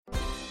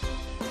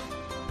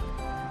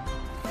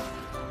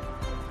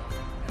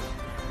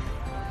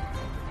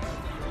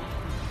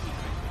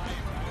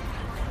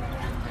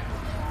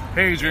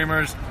Hey,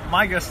 Dreamers.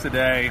 My guest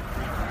today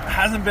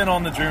hasn't been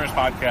on the Dreamers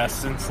podcast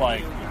since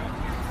like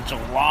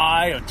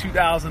July of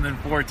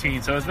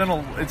 2014, so it's been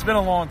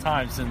a long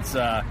time since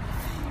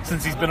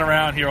he's been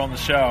around here on the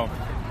show.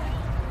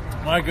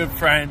 My good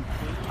friend,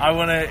 I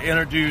want to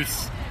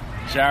introduce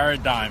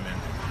Jared Diamond.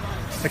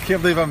 I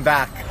can't believe I'm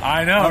back.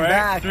 I know, I'm right?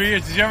 back. 3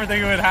 years. Did you ever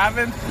think it would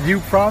happen?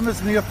 You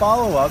promised me a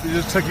follow-up. It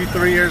just took you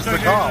 3 years to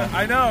call.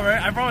 I know,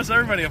 right? I promised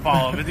everybody a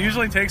follow-up. It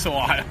usually takes a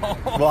while.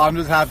 Well, I'm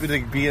just happy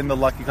to be in the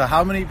lucky club.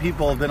 How many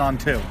people have been on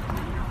 2?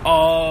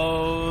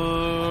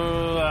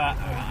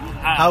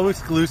 How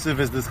exclusive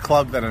is this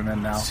club that I'm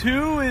in now?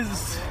 2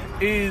 is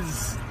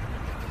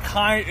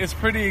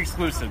pretty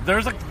exclusive.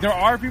 There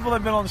are people that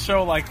have been on the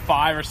show like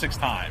 5 or 6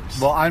 times.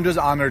 Well, I'm just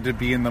honored to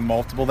be in the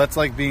multiple. That's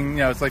like being,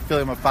 it's like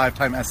feeling I'm a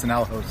 5-time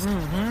SNL host.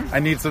 Mm-hmm. I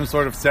need some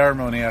sort of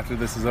ceremony after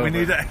this is over.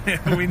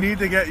 We need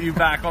to get you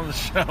back on the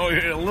show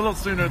a little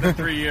sooner than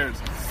 3 years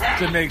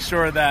to make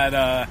sure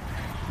that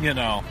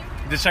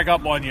to check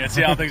up on you and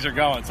see how things are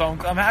going. So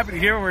I'm happy to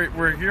hear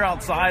we're here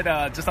outside,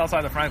 just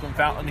outside of Franklin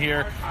Fountain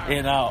here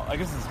in I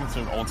guess it's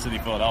considered Old City,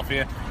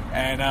 Philadelphia,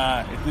 and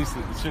at least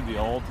it should be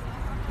old.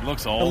 It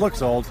looks old. It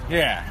looks old.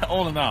 Yeah,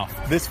 old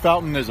enough. This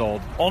fountain is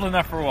old. Old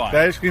enough for what? The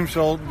ice cream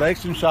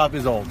shop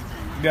is old.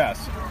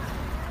 Yes.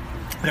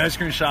 The ice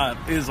cream shop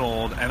is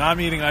old, and I'm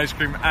eating ice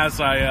cream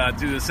as I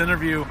do this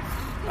interview.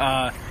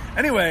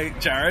 Anyway,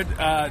 Jared,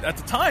 at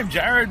the time,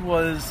 Jared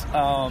was,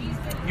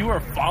 you were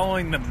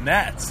following the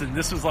Mets, and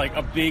this was like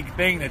a big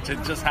thing that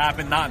just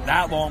happened not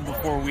that long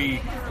before we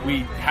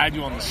had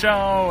you on the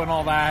show and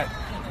all that.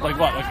 Like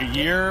what, like a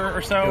year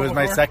or so? It was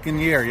before? my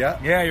second year, yeah.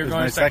 Yeah, you're going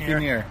my to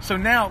second year. So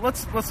now,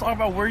 let's talk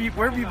about where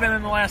have you been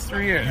in the last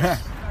 3 years?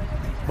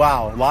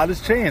 Wow, a lot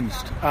has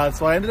changed.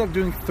 So I ended up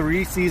doing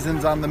 3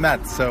 seasons on the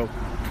Mets. So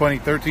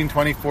 2013,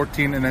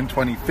 2014, and then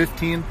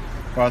 2015,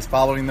 where I was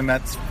following the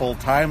Mets full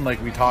time,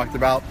 like we talked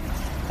about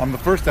on the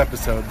first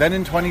episode. Then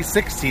in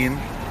 2016,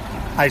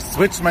 I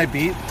switched my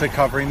beat to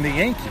covering the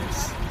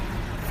Yankees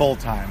full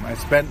time. I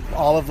spent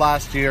all of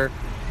last year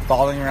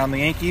following around the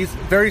Yankees.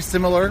 Very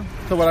similar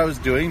to what I was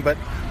doing, but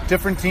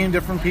different team,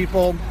 different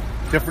people,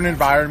 different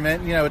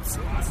environment. It's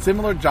a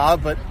similar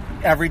job, but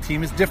every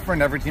team is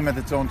different. Every team has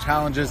its own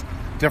challenges,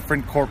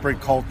 different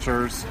corporate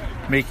cultures,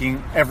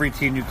 making every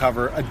team you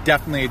cover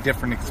definitely a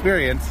different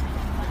experience.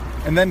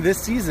 And then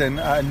this season,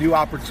 a new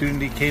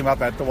opportunity came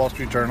up at the Wall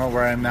Street Journal,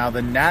 where I'm now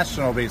the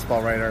national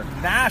baseball writer.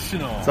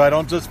 National! So I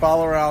don't just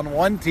follow around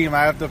one team,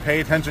 I have to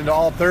pay attention to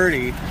all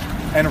 30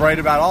 and write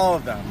about all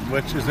of them,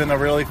 which has been a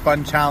really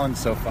fun challenge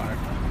so far.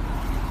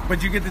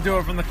 But you get to do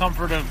it from the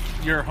comfort of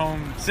your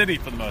home city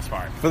for the most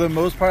part. For the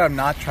most part, I'm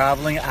not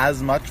traveling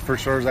as much for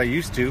sure as I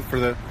used to. For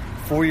the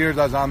 4 years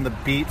I was on the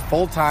beat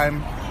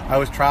full-time, I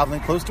was traveling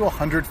close to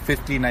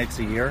 150 nights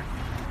a year,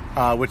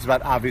 which is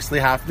about obviously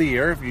half the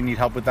year, if you need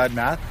help with that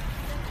math.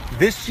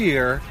 This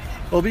year,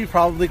 it'll be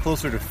probably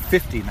closer to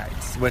 50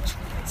 nights, which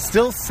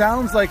still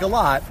sounds like a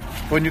lot.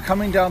 When you're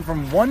coming down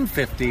from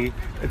 150,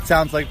 it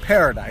sounds like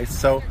paradise.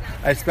 So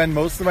I spend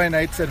most of my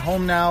nights at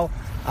home now.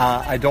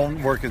 I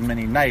don't work as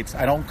many nights.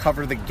 I don't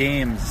cover the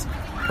games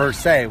per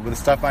se. The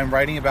stuff I'm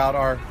writing about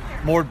are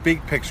more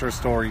big picture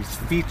stories,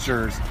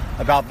 features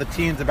about the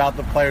teams, about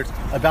the players,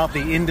 about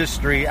the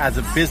industry as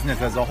a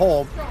business as a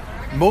whole.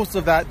 Most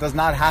of that does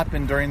not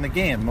happen during the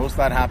game. Most of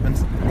that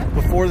happens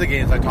before the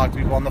games. I talk to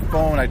people on the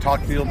phone. I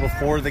talk to people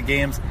before the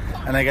games,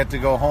 and I get to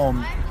go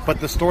home. But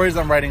the stories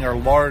I'm writing are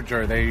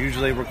larger. They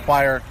usually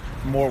require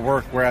more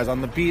work, whereas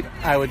on the beat,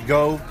 I would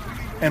go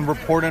and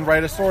report and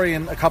write a story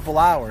in a couple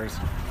hours.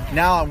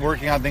 Now I'm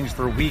working on things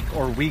for a week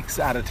or weeks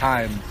at a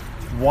time,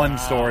 one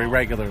story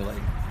regularly.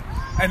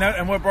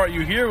 And what brought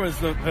you here was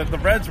the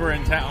Reds were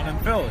in town in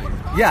Philly.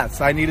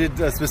 Yes, I needed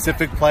a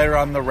specific player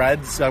on the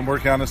Reds. I'm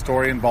working on a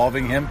story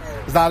involving him.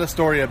 It's not a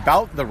story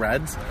about the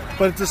Reds,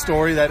 but it's a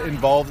story that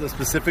involves a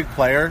specific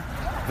player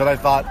that I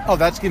thought,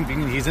 that's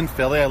convenient. He's in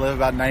Philly. I live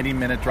about a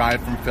 90-minute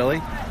drive from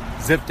Philly.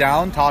 Zip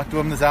down, talk to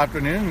him this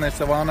afternoon, and I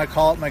said, why don't I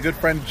call up my good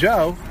friend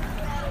Joe,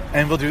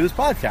 and we'll do this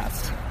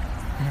podcast.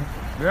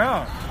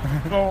 Yeah.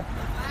 So,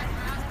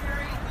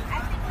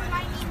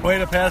 way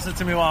to pass it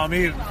to me while I'm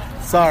eating.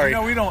 Sorry.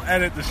 We don't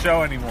edit the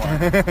show anymore.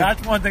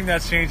 That's one thing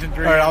that's changed in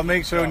 3 years. All right, I'll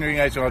make sure when you're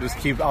eating ice cream,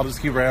 I'll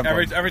just keep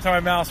rambling. Every time my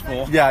mouth's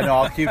full. Yeah, no,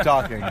 I'll keep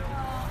talking.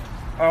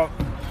 I'll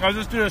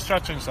just do a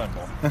stretching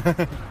symbol.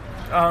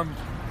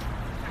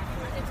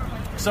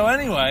 So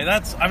anyway,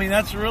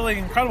 that's really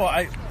incredible.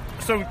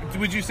 So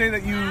would you say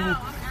that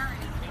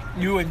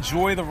you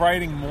enjoy the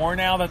writing more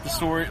now that the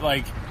story,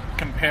 like,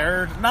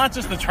 compared, not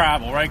just the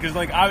travel, right? Because,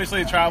 like,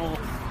 obviously the travel,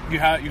 you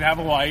have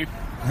a life.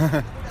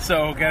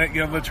 So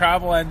the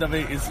travel end of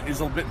it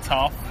is a bit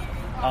tough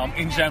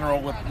in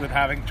general with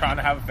trying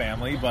to have a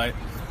family, but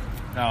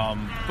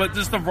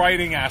just the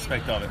writing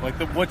aspect of it, like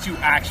what you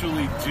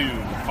actually do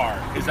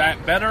part, is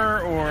that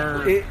better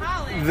or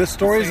the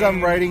stories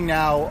I'm writing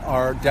now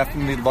are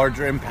definitely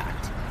larger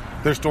impact.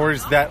 They're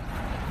stories that,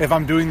 if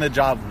I'm doing the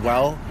job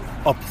well,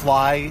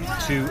 apply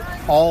to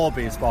all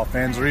baseball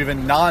fans or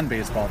even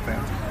non-baseball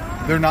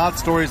fans. They're not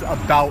stories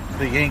about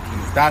the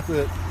Yankees.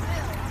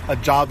 a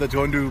job that's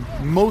going to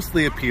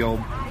mostly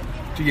appeal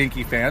to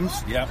Yankee fans.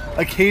 Yeah.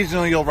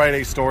 Occasionally you'll write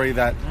a story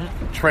that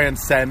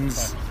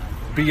transcends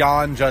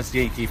beyond just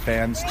Yankee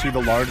fans to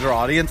the larger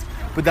audience,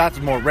 but that's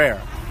more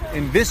rare.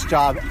 In this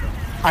job,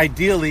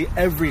 ideally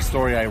every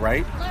story I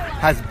write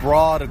has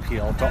broad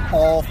appeal to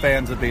all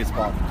fans of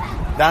baseball.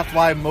 That's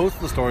why most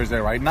of the stories I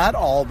write, not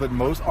all, but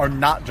most, are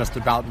not just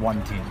about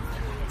one team.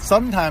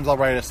 Sometimes I'll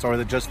write a story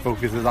that just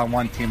focuses on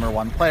one team or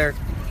one player,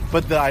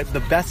 but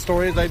the best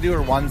stories I do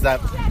are ones that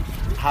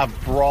have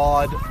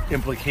broad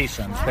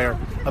implications. They're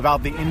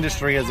about the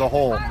industry as a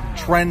whole,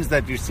 trends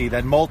that you see,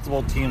 that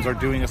multiple teams are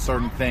doing a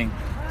certain thing.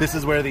 This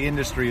is where the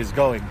industry is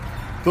going.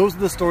 Those are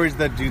the stories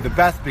that do the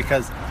best,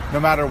 because no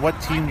matter what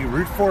team you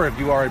root for, if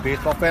you are a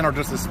baseball fan or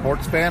just a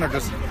sports fan or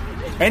just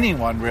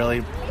anyone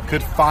really,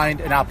 could find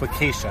an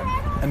application.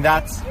 And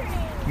that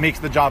makes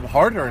the job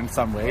harder in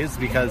some ways,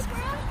 because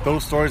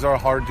those stories are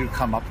hard to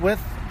come up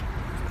with.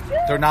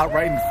 They're not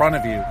right in front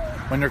of you.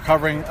 When you're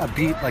covering a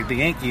beat like the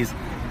Yankees,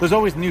 there's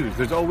always news.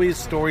 There's always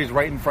stories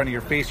right in front of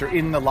your face. You're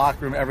in the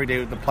locker room every day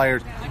with the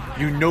players.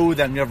 You know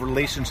them. You have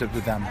relationships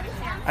with them.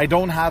 I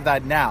don't have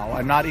that now.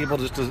 I'm not able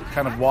just to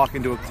kind of walk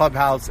into a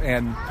clubhouse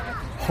and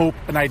hope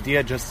an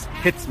idea just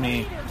hits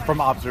me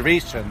from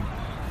observation.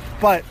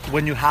 But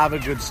when you have a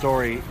good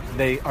story,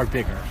 they are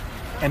bigger.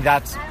 And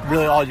that's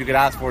really all you could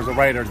ask for as a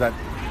writer, is that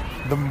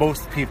the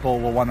most people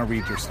will want to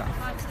read your stuff.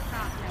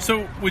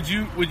 So would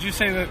you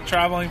say that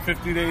traveling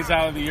 50 days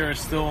out of the year is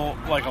still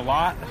like a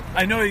lot?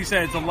 I know you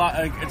said it's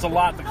a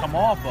lot to come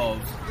off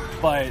of,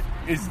 but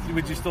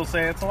would you still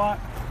say it's a lot?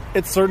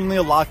 It's certainly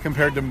a lot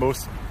compared to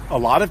a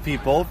lot of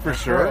people, for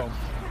sure. True.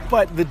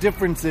 But the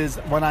difference is,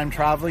 when I'm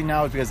traveling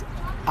now, is because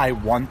I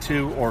want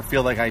to or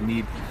feel like I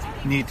need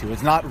to.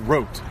 It's not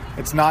rote.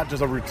 It's not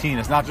just a routine.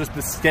 It's not just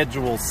the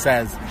schedule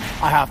says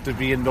I have to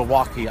be in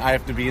Milwaukee, I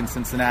have to be in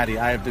Cincinnati,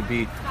 I have to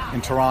be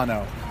in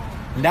Toronto.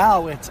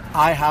 Now it's,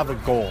 I have a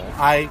goal.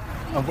 I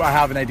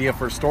have an idea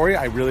for a story.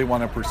 I really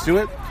want to pursue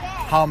it.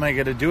 How am I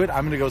going to do it?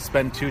 I'm going to go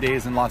spend 2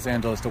 days in Los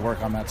Angeles to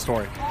work on that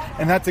story.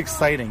 And that's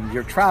exciting.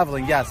 You're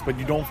traveling, yes, but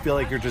you don't feel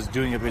like you're just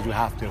doing it because you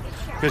have to.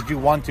 Because you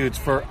want to. It's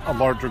for a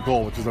larger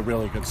goal, which is a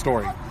really good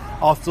story.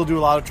 I'll still do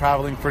a lot of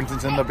traveling, for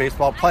instance, in the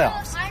baseball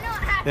playoffs.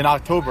 In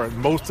October,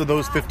 most of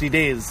those 50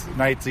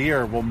 nights a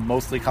year will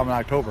mostly come in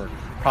October.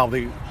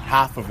 Probably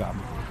half of them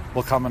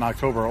will come in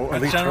October, or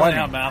at least 20. Generally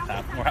how math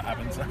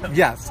happens.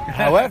 Yes.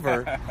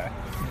 However,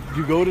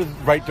 you go to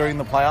right during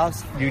the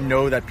playoffs, you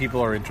know that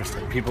people are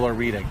interested, people are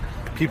reading,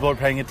 people are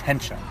paying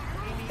attention,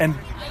 and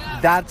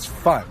that's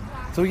fun.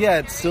 So yeah,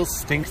 it still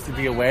stinks to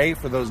be away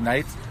for those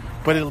nights,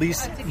 but at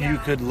least you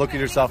could look at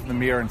yourself in the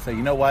mirror and say,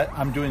 you know what,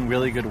 I'm doing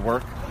really good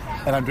work,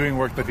 and I'm doing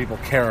work that people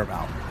care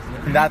about.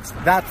 And that's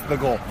the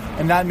goal.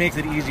 And that makes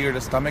it easier to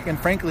stomach. And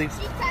frankly,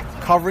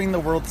 covering the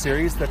World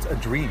Series, that's a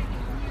dream.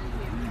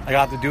 I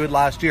got to do it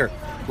last year.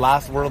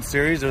 Last World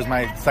Series, it was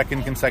my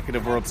second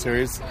consecutive World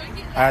Series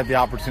I had the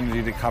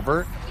opportunity to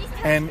cover.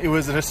 And it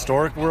was an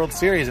historic World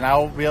Series. And I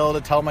will be able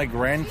to tell my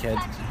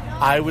grandkids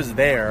I was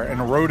there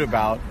and wrote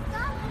about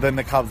then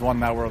the Cubs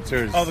won that World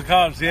Series. Oh, the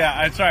Cubs,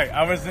 yeah, that's right.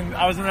 I was in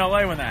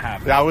LA when that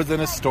happened. That was an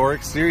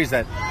historic series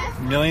that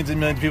millions and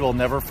millions of people will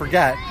never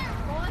forget.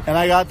 And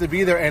I got to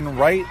be there and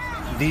write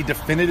the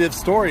definitive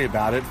story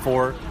about it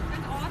for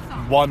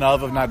one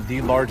of, if not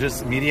the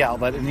largest media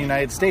outlet in the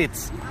United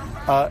States.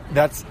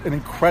 That's an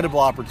incredible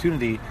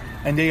opportunity,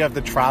 and you have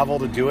to travel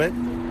to do it,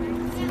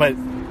 but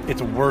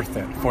it's worth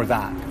it for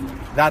that.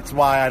 That's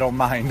why I don't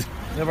mind.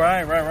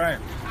 Right.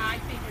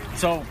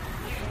 So,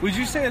 would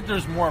you say that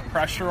there's more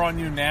pressure on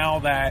you now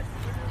that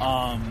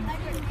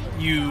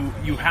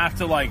you have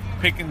to like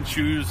pick and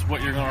choose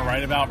what you're going to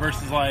write about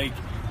versus like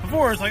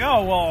before it's like,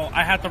 oh well,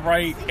 I have to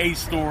write a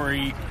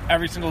story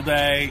every single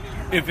day.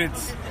 If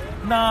it's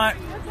not,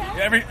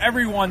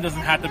 everyone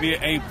doesn't have to be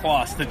an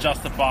A+ to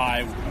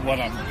justify what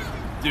I'm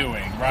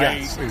doing, right?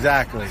 Yes,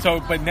 exactly. So,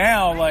 but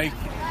now, like,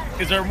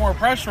 is there more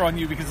pressure on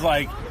you because,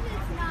 like,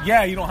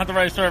 yeah, you don't have to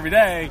write a story every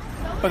day,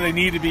 but they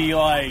need to be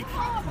like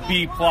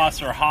B+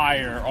 or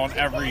higher on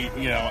every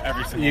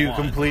single You one.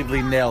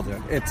 completely nailed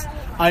it.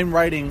 I'm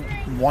writing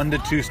 1 to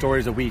 2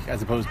 stories a week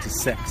as opposed to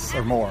 6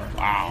 or more.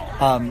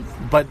 Wow.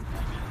 But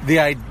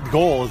the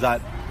goal is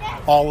that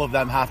all of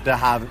them have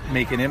to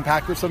make an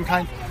impact of some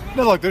kind.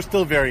 No, look, there's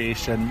still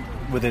variation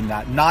within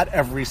that. Not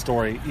every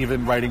story,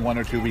 even writing 1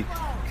 or 2 a week,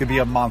 could be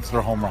a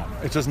monster home run.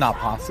 It's just not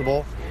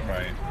possible.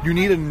 Right. You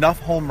need enough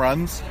home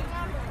runs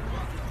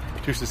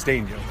to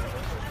sustain you.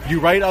 You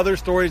write other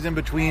stories in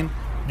between.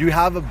 You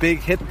have a big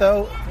hit,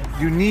 though.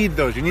 You need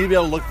those. You need to be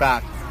able to look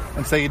back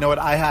and say, you know what,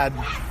 I had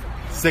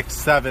 6,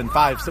 7,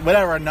 5,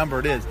 whatever number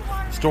it is,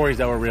 stories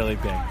that were really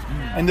big.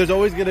 And there's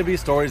always going to be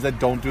stories that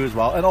don't do as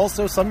well. And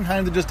also,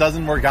 sometimes it just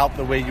doesn't work out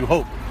the way you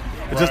hope.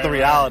 It's just the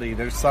reality.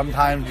 There's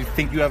sometimes you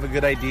think you have a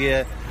good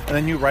idea, and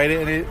then you write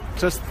it, and it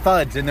just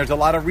thuds. And there's a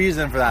lot of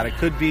reason for that. It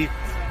could be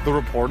the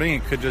reporting.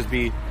 It could just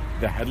be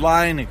the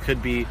headline. It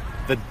could be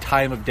the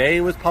time of day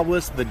it was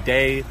published, the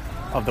day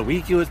of the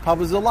week it was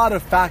published. There's a lot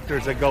of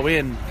factors that go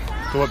in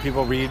to what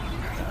people read,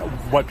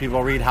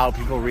 how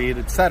people read,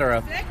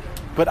 etc.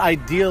 But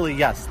ideally,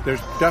 yes, there's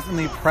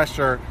definitely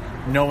pressure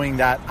knowing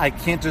that I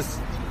can't just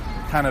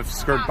kind of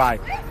skirt by.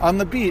 On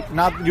the beat,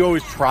 not that you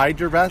always tried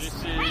your best,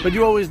 but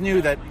you always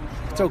knew that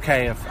it's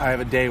okay if I have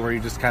a day where you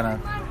just kind of...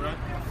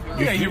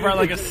 You write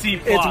like a C+.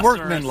 It's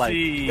workmanlike. Or a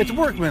C. It's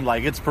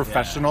workmanlike. It's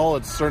professional.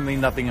 It's certainly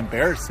nothing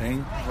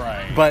embarrassing.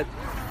 Right. But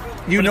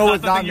you know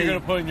it's not you're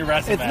going to put in your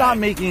resume. It's not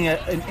making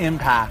an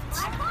impact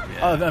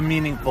of a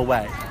meaningful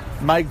way.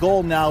 My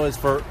goal now is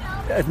for,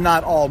 if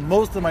not all,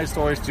 most of my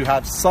stories to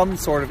have some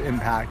sort of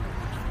impact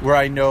where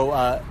I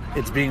know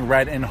it's being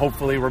read and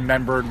hopefully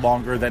remembered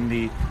longer than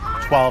the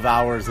 12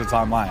 hours it's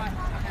online.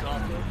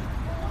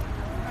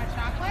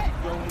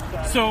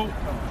 So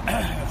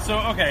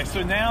okay.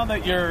 So now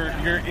that you're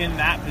in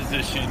that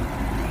position,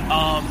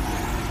 how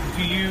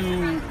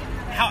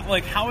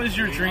has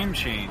your dream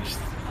changed?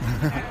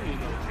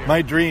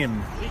 My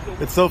dream.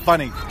 It's so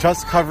funny.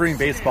 Just covering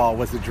baseball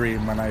was a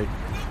dream when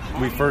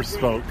we first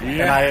spoke,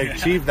 and I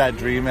achieved that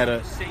dream at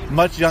a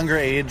much younger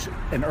age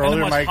and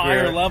earlier in my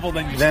career level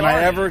than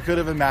I ever could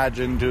have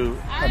imagined.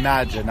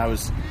 I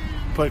was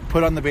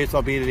put on the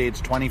baseball beat at age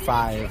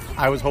 25.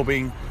 I was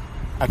hoping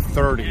at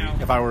 30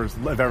 if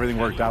everything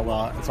worked out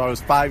well. So I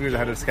was 5 years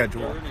ahead of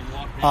schedule.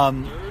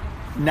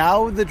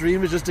 Now the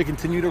dream is just to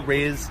continue to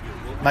raise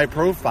my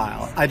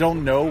profile. I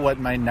don't know what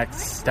my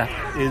next step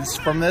is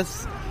from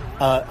this.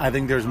 I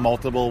think there's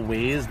multiple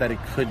ways that it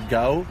could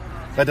go.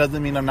 That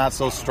doesn't mean I'm not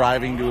still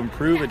striving to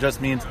improve. It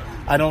just means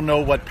I don't know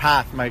what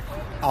path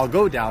I'll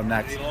go down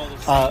next.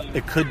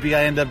 It could be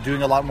I end up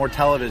doing a lot more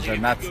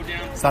television. That's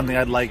something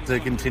I'd like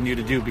to continue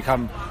to do,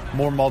 become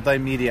more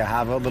multimedia,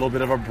 have a little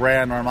bit of a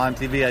brand where I'm on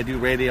TV, I do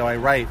radio, I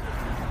write.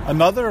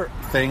 Another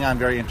thing I'm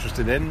very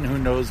interested in, who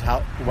knows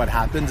what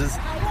happens, is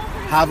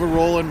have a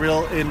role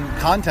in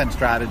content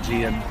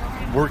strategy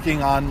and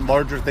working on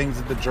larger things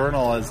at the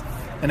Journal as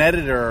an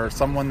editor or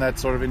someone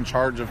that's sort of in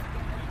charge of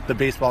the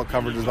baseball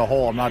coverage as a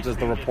whole. I'm not just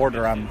the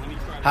reporter. I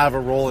have a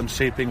role in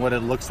shaping what it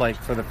looks like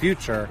for the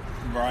future.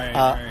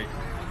 Right.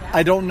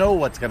 I don't know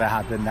what's going to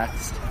happen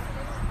next.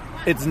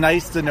 It's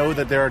nice to know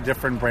that there are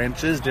different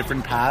branches,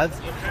 different paths.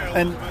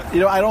 And,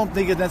 I don't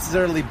think it's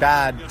necessarily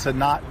bad to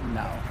not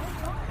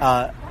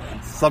know.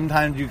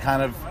 Sometimes you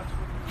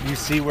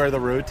see where the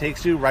road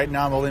takes you. Right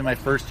now, I'm only in my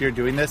first year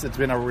doing this. It's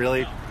been a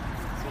really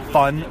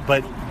fun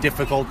but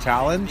difficult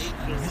challenge.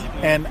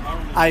 And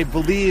I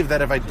believe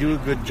that if I do a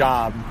good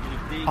job,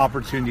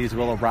 opportunities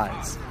will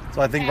arise.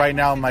 So I think right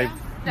now my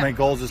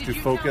goal is just to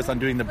focus on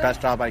doing the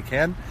best job I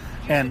can.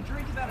 And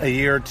a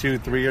year, 2,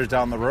 3 years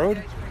down the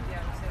road,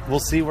 we'll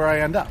see where I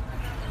end up.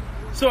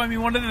 So,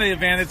 one of the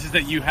advantages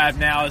that you have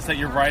now is that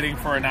you're writing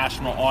for a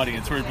national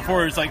audience, whereas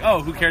before it's like,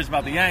 oh, who cares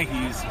about the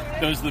Yankees?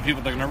 Those are the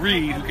people that are going to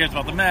read. Who cares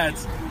about the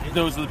Mets?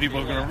 Those are the people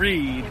who are going to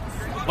read.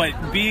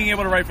 But being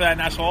able to write for that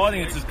national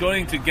audience is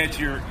going to get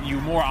you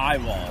more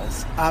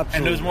eyeballs. Absolutely.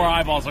 And those more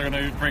eyeballs are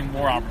going to bring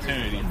more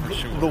opportunity, for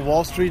sure. The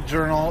Wall Street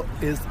Journal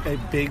is a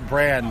big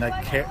brand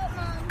that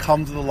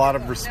comes with a lot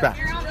of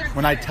respect.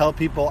 When I tell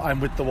people I'm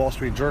with the Wall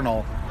Street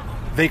Journal,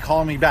 they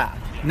call me back.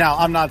 Now,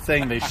 I'm not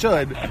saying they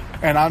should,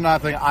 and I'm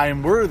not saying I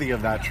am worthy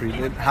of that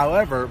treatment.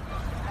 However,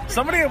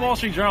 somebody at Wall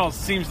Street Journal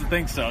seems to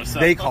think so.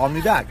 They call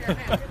me back.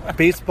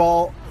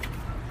 Baseball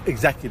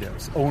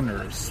executives,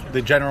 owners,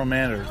 the general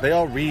managers, they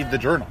all read the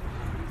Journal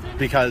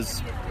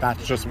because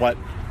that's just what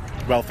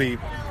wealthy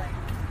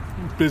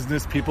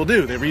business people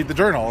do. They read the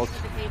Journal.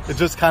 It's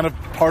just kind of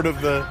part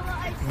of the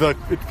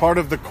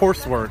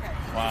coursework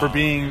for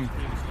being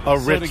a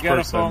rich person. So to get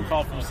a phone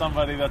call from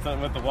somebody that's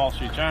with the Wall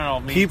Street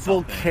Journal means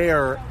people something.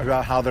 Care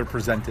about how they're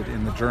presented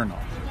in the Journal.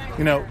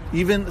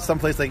 Even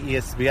someplace like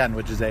ESPN,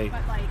 which is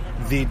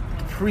the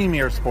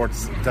premier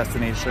sports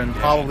destination,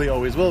 probably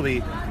always will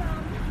be.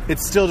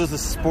 It's still just a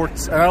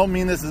sports, and I don't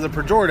mean this as a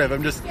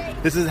pejorative.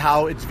 This is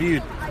how it's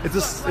viewed. It's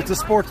a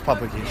sports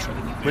publication,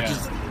 which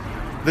is,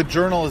 the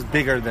Journal is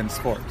bigger than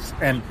sports,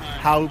 and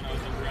how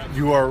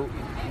you are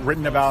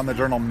written about in the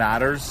Journal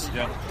matters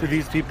to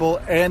these people,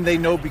 and they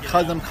know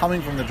because I'm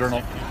coming from the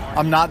Journal,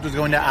 I'm not just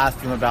going to ask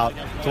them about,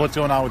 so what's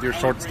going on with your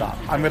shortstop?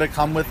 I'm going to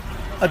come with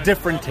a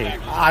different take.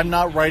 I'm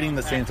not writing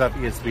the same stuff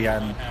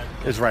ESPN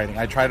is writing.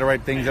 I try to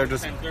write things that are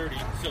just,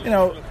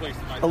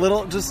 a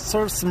little just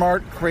sort of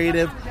smart,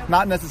 creative,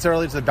 not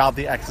necessarily just about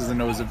the X's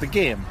and O's of the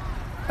game.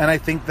 And I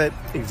think that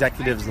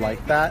executives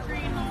like that,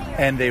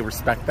 and they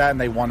respect that, and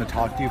they want to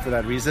talk to you for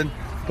that reason.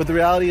 But the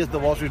reality is the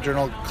Wall Street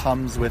Journal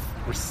comes with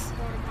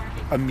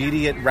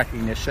immediate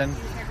recognition.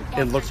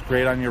 It looks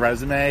great on your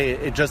resume.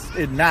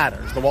 It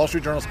matters. The Wall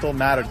Street Journal still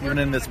matters, even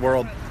in this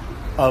world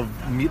of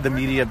the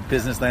media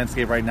business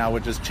landscape right now,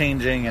 which is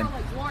changing and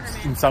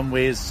in some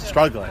ways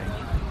struggling.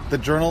 The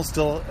Journal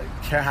still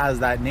has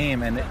that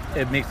name, and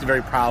it makes me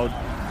very proud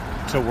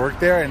to work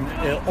there, and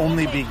it'll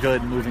only be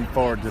good moving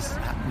forward. Just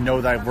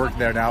know that I've worked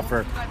there now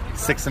for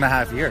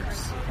 6.5 years.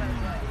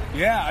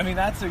 Yeah,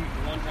 that's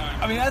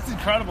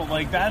incredible.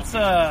 Like that's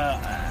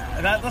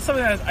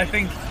something that I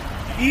think,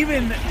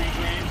 even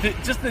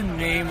just the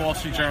name Wall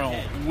Street Journal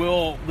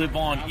will live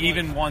on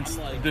even once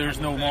there's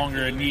no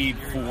longer a need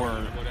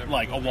for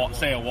like a Wall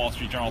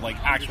Street Journal, like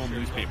actual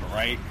newspaper,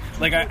 right?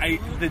 Like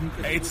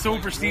it's so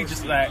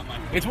prestigious that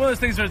it's one of those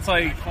things where it's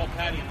like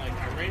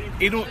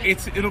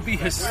it'll be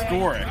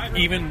historic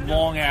even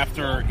long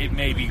after it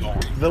may be gone.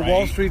 The right?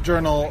 Wall Street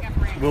Journal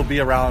will be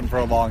around for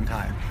a long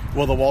time.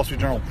 Will the Wall Street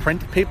Journal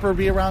print paper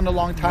be around a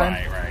long time?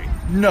 Right.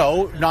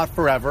 No, not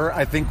forever.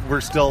 I think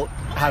we're still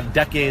have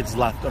decades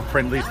left of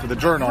print, at least for the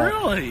Journal.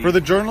 Really? For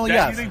the Journal,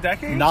 yes. You think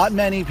decades? Not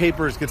many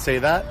papers could say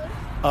that.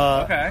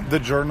 Okay. The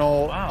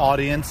Journal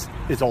audience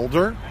is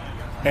older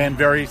and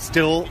very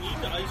still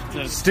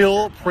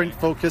print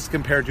focused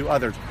compared to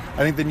others. I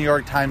think the New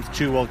York Times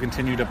too will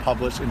continue to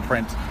publish in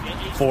print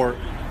for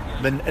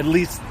at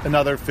least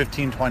another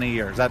 15, 20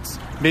 years. That's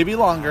maybe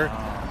longer.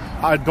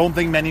 I don't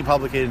think many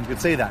publications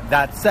could say that.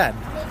 That said,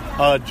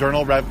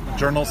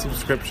 journal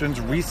subscriptions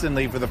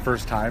recently, for the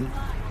first time,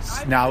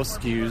 now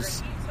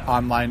skews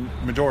online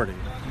majority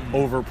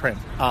over print.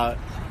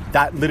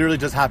 That literally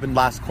just happened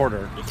last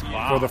quarter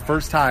for the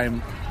first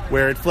time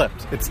where it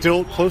flipped. It's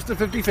still close to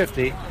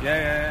 50-50.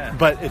 Yeah.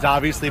 But it's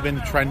obviously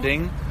been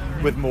trending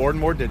with more and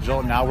more digital,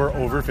 and now we're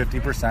over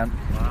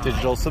 50%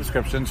 digital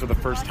subscriptions for the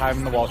first time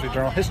in the Wall Street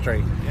Journal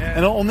history. Yeah. And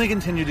it'll only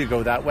continue to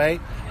go that way.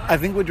 I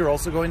think what you're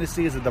also going to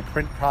see is that the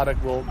print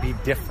product will be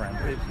different.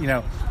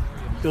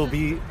 It'll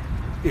be,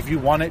 if you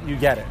want it, you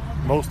get it.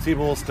 Most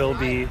people will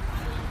be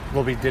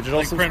digital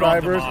like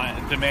subscribers.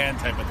 Print on demand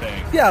type of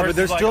thing. Yeah, Versus but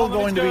there's still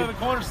going to be to the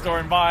corner store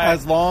and buy.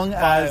 As long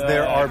as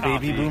there are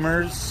copy. baby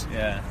boomers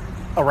Yeah.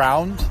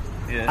 around,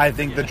 Yeah. I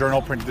think the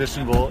Journal print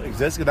edition will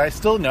exist. Because I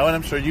still know, and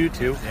I'm sure you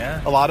too,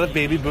 Yeah. a lot of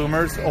baby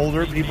boomers,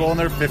 older people in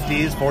their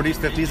 50s, 40s,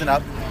 50s, and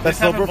up that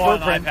still haven't prefer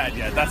bought print. an iPad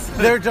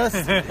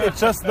yet. It's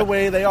just the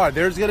way they are.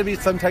 There's going to be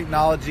some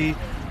technology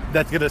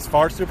that's going to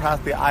far surpass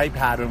the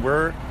iPad when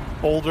we're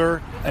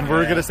older, and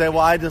we're going to say, well,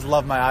 I just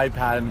love my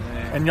iPad.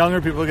 And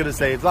younger people are going to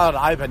say, it's not an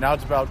iPad, now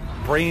it's about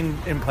brain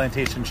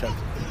implantation chips.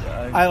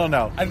 I don't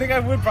know. I think I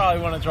would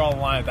probably want to draw the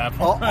line at that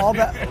point. All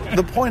that.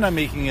 The point I'm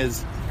making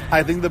is,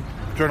 I think the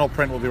Journal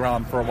print will be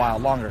around for a while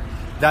longer.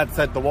 That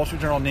said, the Wall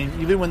Street Journal name,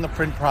 even when the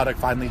print product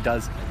finally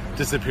does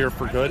disappear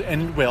for good,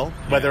 and it will,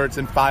 whether it's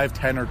in 5,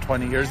 10, or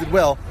 20 years, it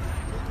will,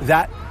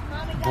 that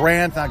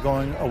brand's not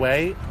going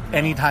away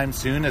anytime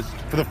soon as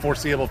for the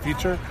foreseeable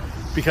future,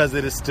 because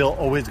it is still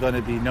always going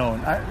to be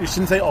known. You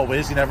shouldn't say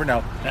always, you never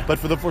know, but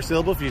for the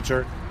foreseeable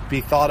future,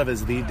 be thought of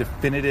as the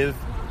definitive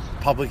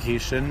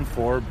publication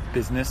for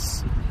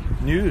business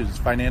news,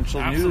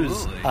 financial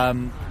news.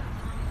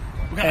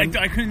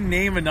 I couldn't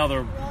name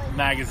another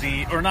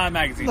magazine, or not a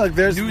magazine. Look,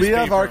 we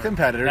have our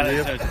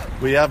competitors.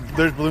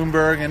 There's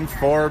Bloomberg and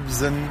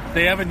Forbes, and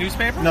they have a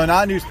newspaper. No,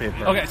 not a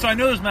newspaper. Okay, so I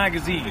know there's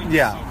magazines.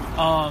 Yeah.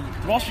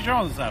 Wall Street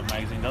Journal doesn't have a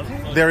magazine, does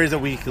it? There is a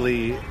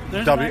weekly,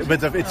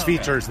 but it's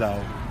features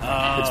though.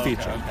 It's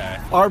features. Okay.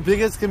 Our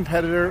biggest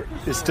competitor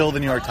is still the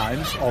New York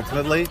Times,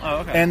 ultimately,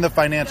 and the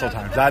Financial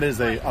Times. That is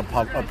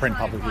a print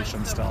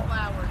publication still.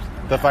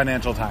 The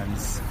Financial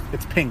Times.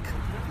 It's pink.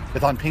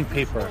 It's on pink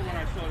paper.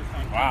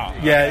 Wow.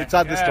 Yeah, it's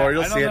on the store.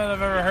 You'll see it. I don't know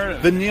if I've ever heard of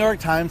it. The New York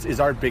Times is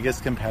our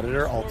biggest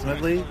competitor,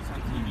 ultimately,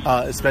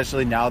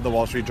 especially now the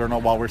Wall Street Journal,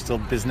 while we're still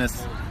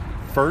business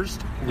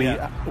first.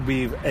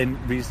 We've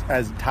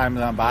as time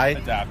gone by,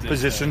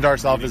 positioned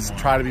ourselves as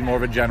try to be more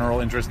of a general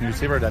interest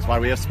newspaper. That's why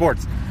we have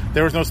sports.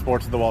 There was no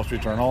sports at the Wall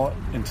Street Journal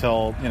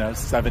until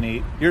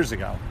 7-8 years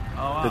ago. Oh,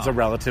 wow. It's a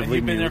relatively and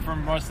you've been there for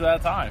most of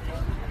that time.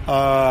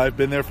 I've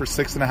been there for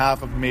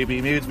 6.5 of maybe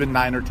it's been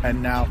 9 or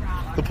 10 now.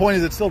 The point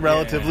is, it's still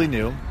relatively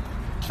new.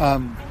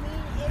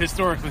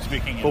 Historically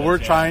speaking, but we're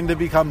trying to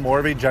become more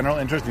of a general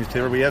interest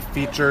newspaper. We have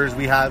features,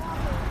 we have,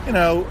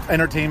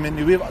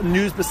 entertainment, we have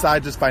news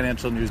besides just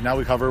financial news. Now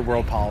we cover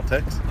world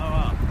politics. Oh,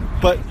 wow.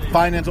 But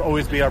finance will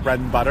always be our bread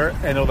and butter,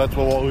 and that's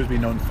what we'll always be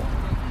known for.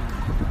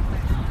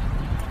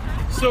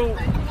 So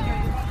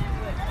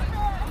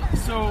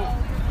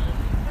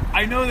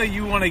I know that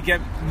you want to get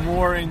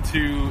more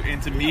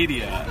into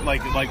media,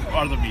 like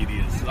other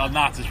medias,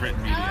 not just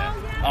written media,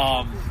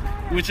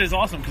 which is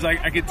awesome because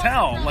I could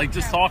tell, like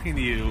just talking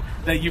to you,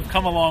 that you've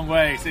come a long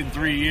way in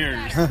 3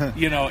 years.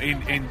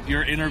 In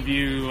your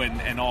interview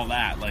and all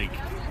that. Like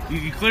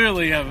you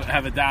clearly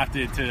have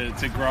adapted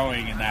to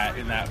growing in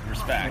that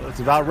respect. It's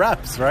about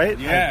reps, right?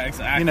 Yeah,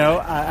 exactly.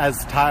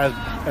 As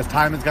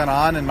time has gone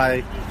on and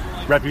my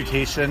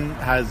reputation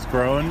has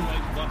grown,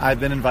 I've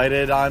been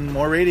invited on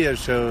more radio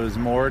shows,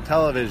 more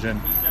television.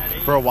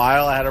 For a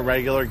while, I had a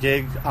regular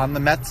gig on the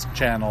Mets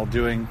channel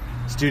doing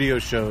studio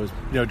shows,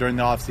 during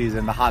the off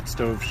season, the Hot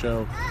Stove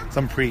Show,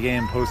 some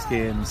pregame,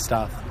 postgame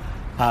stuff.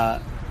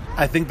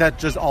 I think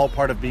that's just all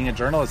part of being a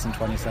journalist in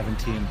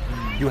 2017.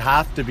 You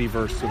have to be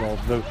versatile.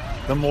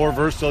 The more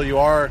versatile you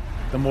are,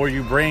 the more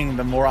you bring,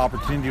 the more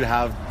opportunity you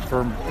have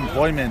for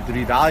employment to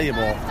be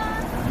valuable.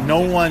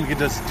 No one can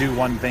just do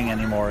one thing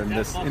anymore in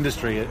this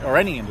industry, or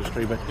any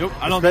industry, but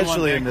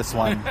especially in this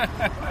one.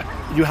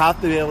 You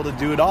have to be able to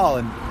do it all.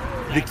 And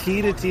the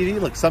key to TV,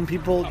 look, some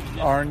people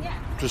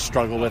just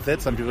struggle with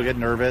it. Some people get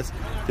nervous,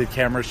 get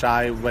camera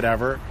shy,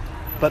 whatever.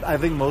 But I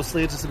think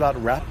mostly it's just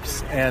about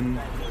reps and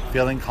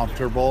feeling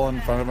comfortable in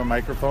front of a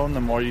microphone.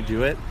 The more you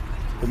do it,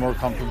 the more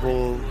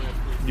comfortable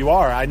you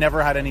are. I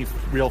never had any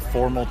real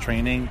formal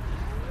training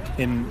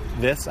in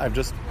this. I've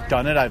just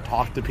done it. I've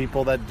talked to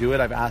people that do it.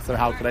 I've asked them,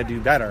 how could I do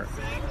better?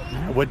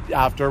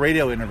 After a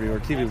radio interview or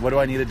TV, what do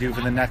I need to do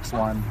for the next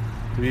one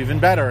to be even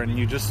better? And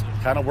you just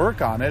kind of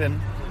work on it. And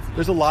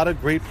there's a lot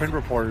of great print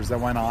reporters that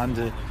went on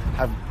to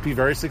be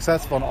very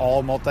successful in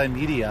all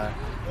multimedia.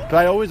 But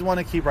I always want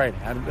to keep writing.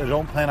 I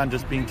don't plan on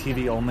just being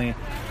TV only.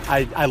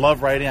 I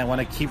love writing. I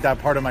want to keep that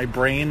part of my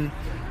brain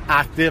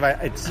active.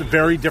 It's a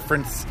very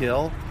different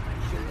skill,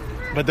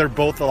 but they're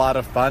both a lot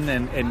of fun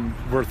and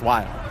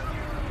worthwhile.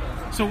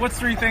 So what's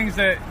 3 things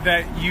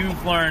that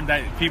you've learned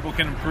that people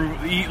can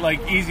improve,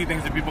 like easy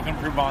things that people can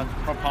improve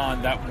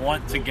upon that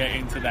want to get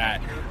into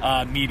that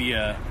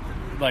media,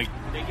 like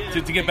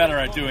to get better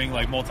at doing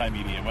like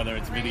multimedia, whether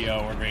it's video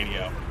or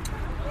radio?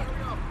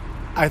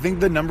 I think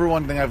the number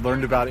one thing I've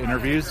learned about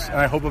interviews, and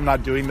I hope I'm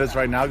not doing this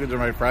right now because you're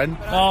my friend.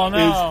 Oh,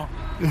 no.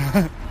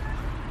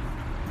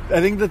 I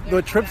think that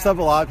what trips up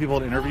a lot of people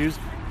in interviews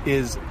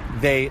is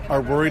they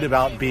are worried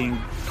about being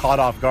caught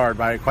off guard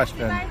by a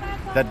question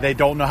that they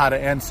don't know how to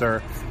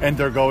answer, and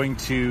they're going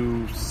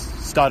to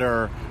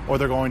stutter or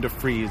they're going to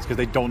freeze because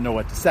they don't know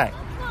what to say.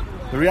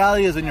 The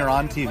reality is when you're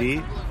on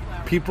TV,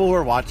 people who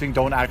are watching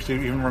don't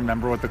actually even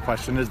remember what the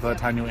question is by the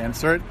time you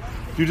answer it.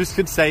 You just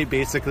could say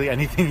basically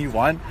anything you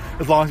want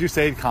as long as you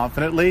say it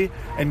confidently,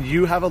 and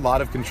you have a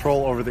lot of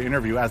control over the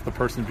interview as the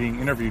person being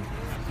interviewed.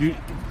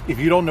 If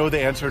you don't know the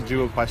answer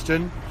to a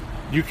question,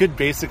 you could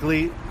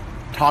basically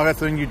talk about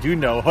something you do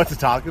know what to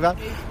talk about,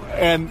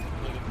 and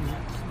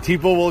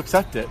people will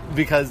accept it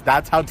because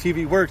that's how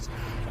TV works.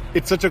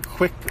 It's so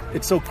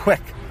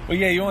quick. Well,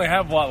 yeah, you only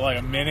have like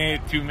a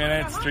minute, 2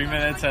 minutes, 3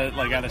 minutes at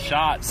a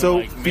shot.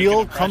 So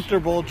feel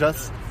comfortable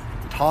just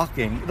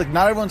talking. Like,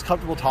 not everyone's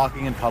comfortable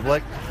talking in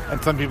public,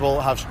 and some people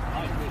have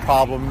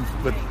problems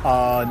with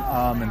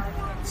and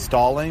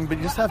stalling, but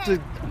you just have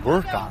to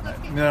work on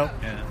it.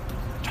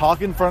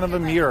 Talk in front of a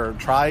mirror.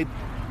 Try,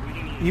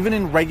 even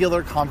in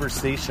regular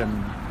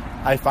conversation,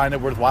 I find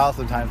it worthwhile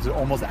sometimes to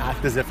almost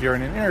act as if you're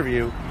in an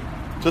interview,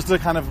 just to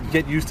kind of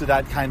get used to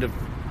that kind of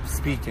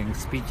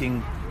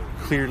speaking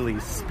clearly,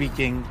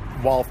 speaking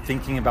while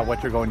thinking about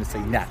what you're going to say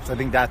next. I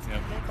think that's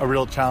a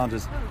real challenge,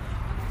 is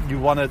you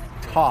want to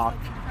talk,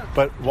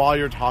 but while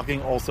you're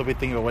talking, also be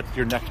thinking about what's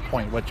your next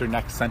point, what's your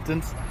next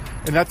sentence.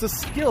 And that's a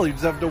skill you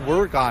just have to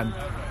work on,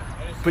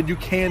 but you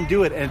can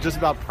do it, and it's just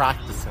about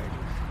practicing.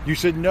 You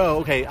should know,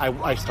 okay,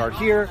 I start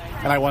here,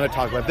 and I want to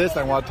talk about this,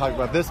 I want to talk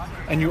about this,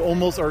 and you're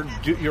almost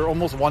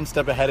one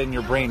step ahead in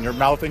your brain. Your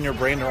mouth and your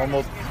brain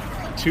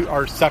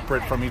are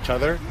separate from each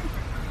other,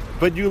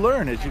 but you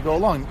learn as you go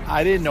along.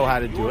 I didn't know how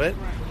to do it,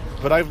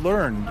 but I've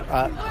learned.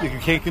 You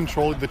can't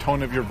control the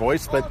tone of your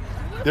voice, but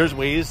there's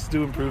ways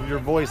to improve your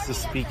voice to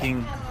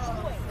speaking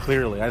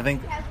clearly. I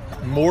think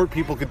more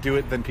people could do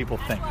it than people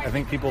think. I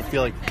think people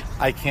feel like,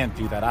 I can't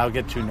do that, I'll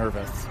get too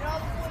nervous.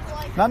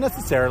 Not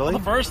necessarily. Well,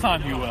 the first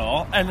time you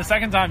will, and the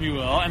second time you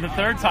will, and the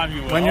third time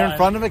you will. When you're in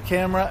front of a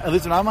camera, at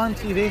least when I'm on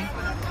TV,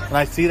 and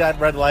I see that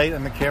red light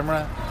and the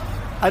camera,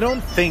 I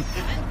don't think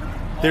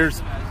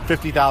there's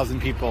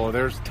 50,000 people, or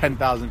there's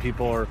 10,000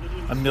 people, or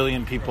a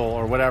million people,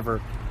 or whatever.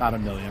 Not a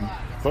million,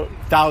 but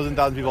thousand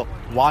people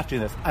watching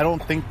this. I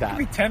don't think that.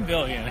 Maybe 10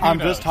 billion. I'm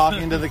just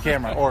talking to the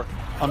camera, or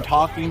I'm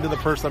talking to the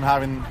person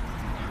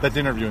that's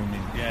interviewing me.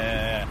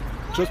 Yeah.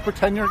 Just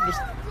pretend you're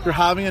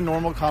having a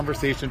normal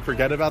conversation.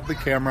 Forget about the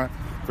camera.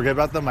 Forget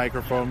about the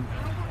microphone.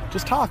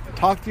 Just talk.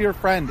 Talk to your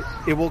friend.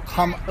 It'll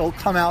come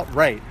out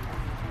right.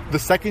 The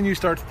second you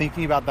start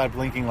thinking about that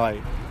blinking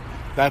light,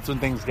 that's when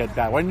things get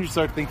bad. When you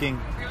start thinking,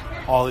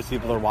 all these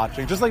people are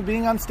watching, just like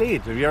being on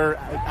stage. Have you ever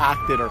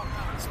acted or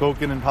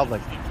spoken in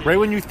public? Right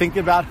when you think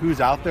about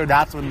who's out there,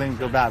 that's when things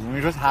go bad. When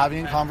you're just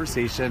having a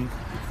conversation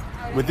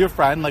with your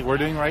friend, like we're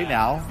doing right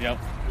now,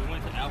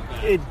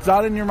 it's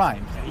not in your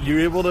mind.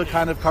 You're able to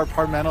kind of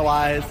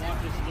compartmentalize,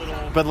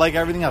 but like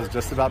everything else,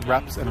 just about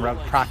reps and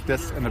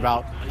practice and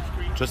about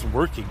just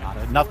working on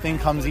it. Nothing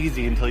comes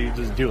easy until you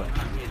just do it.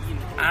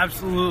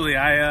 Absolutely.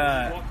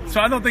 So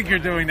I don't think you're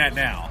doing that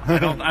now.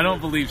 I don't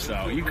believe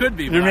so. You could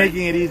be. You're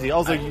making it easy.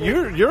 Also,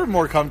 you're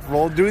more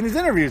comfortable doing these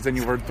interviews than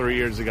you were 3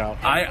 years ago.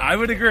 I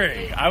would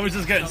agree. I was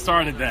just getting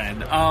started then.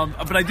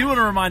 But I do want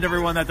to remind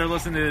everyone that they're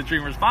listening to the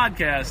Dreamers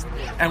podcast.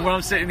 And when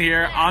I'm sitting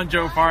here, I'm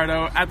Joe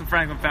Pardo at the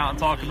Franklin Fountain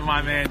talking to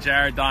my man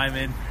Jared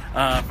Diamond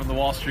from the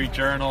Wall Street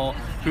Journal,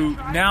 who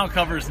now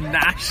covers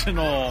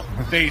national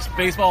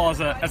baseball as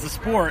a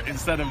sport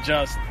instead of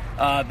just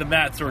the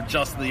Mets or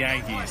just the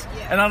Yankees.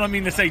 And I don't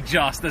mean to say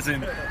just as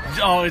in,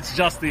 it's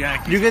just the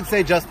Yankees. You could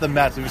say just the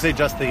Mets. If you say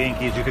just the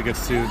Yankees, you could get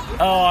sued.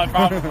 Oh, you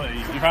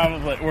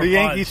probably. The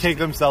Yankees take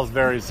themselves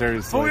very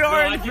seriously.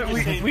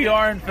 But we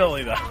are in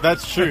Philly, though.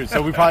 That's true.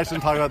 So we probably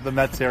shouldn't talk about the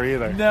Mets here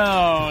either.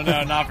 No,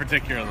 not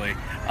particularly.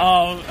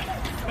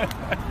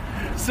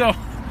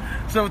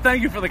 So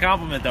thank you for the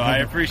compliment, though. I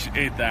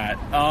appreciate that.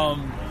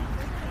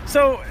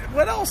 So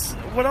what else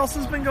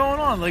has been going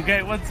on? Like,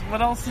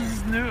 what else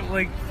is new?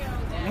 Like,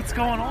 what's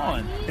going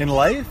on In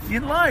life?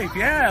 in life?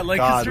 Yeah, like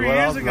 'cause God, 3 what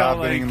years else is ago,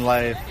 happening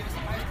like, in life?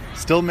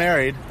 Still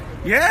married.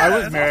 yeah, I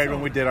was that's married awesome.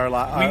 when we did our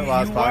last You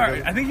were.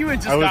 podcast. I think you had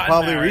just I was gotten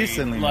probably married,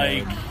 recently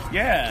like, married.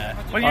 yeah.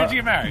 What year did you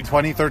get married?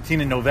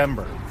 2013 in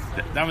November.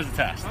 That was a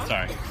test.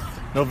 Sorry.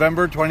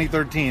 November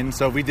 2013.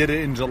 So we did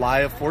it in July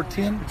of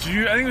 14.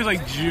 June, I think it was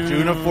like June.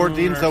 June of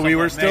 14. or So we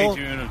were something, still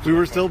May, June of we were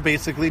 14. still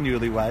basically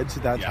newlyweds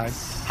at that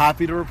Yes. time.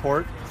 Happy to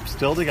report,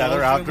 still together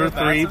Still after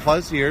together.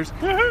 3+ years.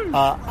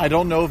 Woohoo! I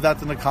don't know if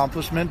that's an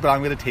accomplishment, but I'm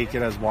going to take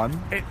it as one.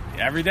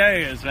 Every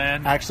day is,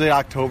 man. Actually,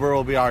 October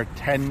will be our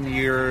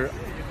 10-year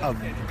of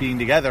being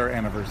together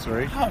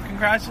anniversary. Oh,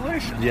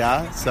 congratulations.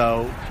 Yeah,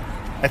 so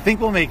I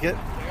think we'll make it.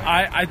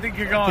 I think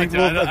you're going I think to.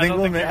 we'll, I don't I think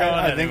we'll, think you're going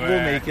I think we'll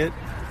anywhere. make it.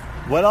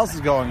 What else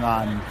is going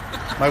on?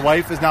 My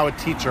wife is now a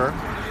teacher.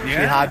 She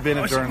Yeah. had been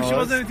a Oh, journalist. She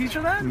wasn't a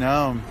teacher then?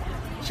 No,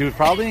 she was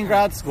probably in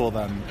grad school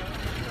then,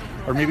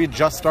 or maybe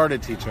just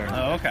started teaching.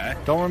 Oh, okay.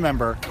 Don't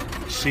remember.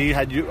 She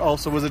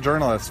also was a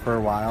journalist for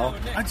a while.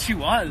 She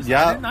was.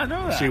 Yeah, I did not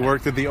know that. She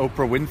worked at the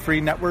Oprah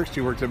Winfrey Network.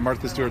 She worked at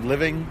Martha Stewart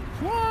Living.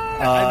 What?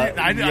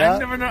 I yeah.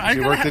 never know.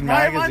 She worked in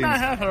Why magazines. not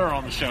have her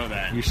on the show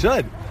then? You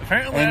should.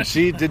 Apparently, And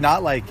she did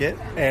not like it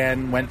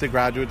and went to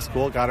graduate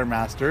school, got her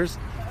master's,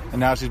 and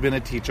now she's been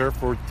a teacher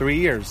for 3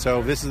 years.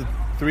 So this is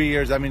 3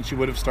 years. I mean, she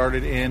would have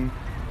started in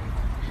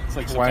it's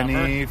like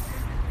 20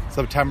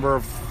 September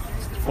of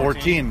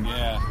 14.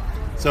 Yeah.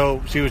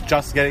 So she was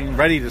just getting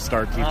ready to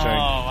start teaching. Oh,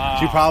 wow.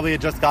 She probably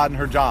had just gotten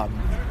her job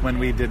when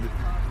we did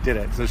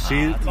it. So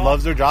she that's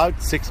loves her job.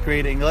 6th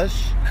grade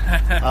English.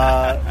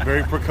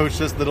 Very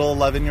precocious little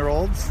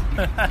 11-year-olds.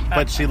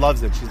 But she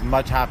loves it. She's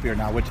much happier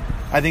now, which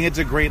I think it's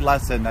a great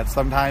lesson that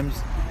sometimes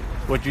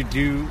what you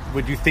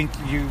think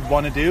you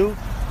want to do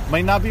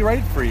might not be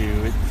right for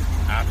you.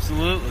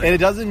 Absolutely. And it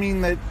doesn't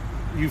mean that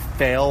you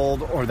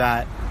failed or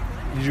that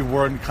you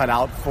weren't cut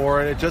out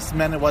for it. It just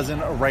meant it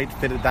wasn't a right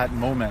fit at that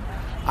moment.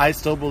 I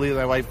still believe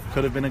my wife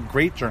could have been a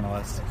great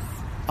journalist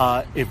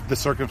if the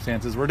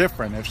circumstances were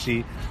different. If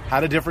she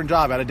had a different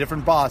job, had a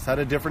different boss, had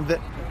a different...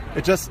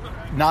 It's just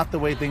not the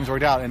way things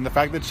worked out. And the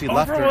fact that she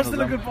left Oprah journalism...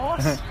 wasn't a good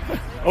boss.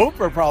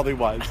 Oprah probably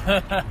was.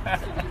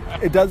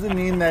 It doesn't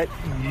mean that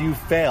you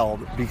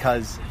failed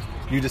because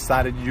you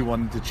decided you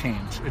wanted to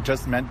change. It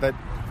just meant that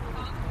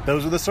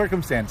those are the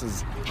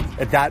circumstances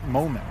at that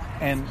moment.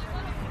 And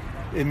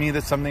it means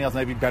that something else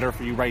might be better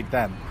for you right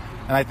then.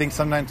 And I think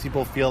sometimes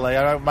people feel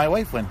like, my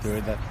wife went through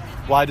it, that,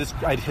 well,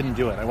 I didn't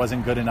do it. I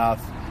wasn't good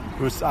enough.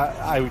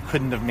 I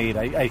couldn't have made,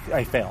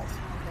 I failed.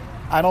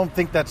 I don't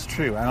think that's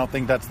true. I don't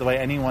think that's the way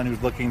anyone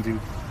who's looking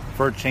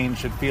for a change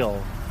should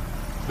feel.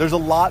 There's a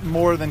lot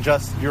more than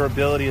just your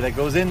ability that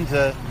goes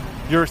into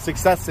your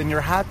success and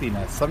your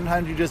happiness.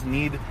 Sometimes you just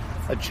need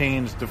a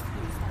change to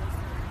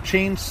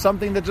change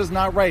something that's just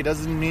not right.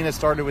 Doesn't mean it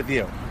started with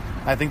you.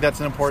 I think that's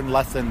an important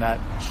lesson that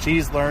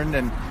she's learned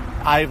and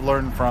I've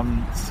learned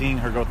from seeing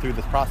her go through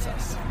this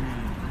process.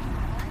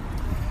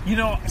 You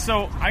know,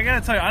 so I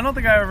gotta tell you, I don't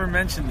think I ever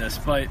mentioned this,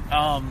 but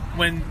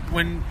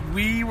when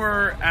we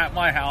were at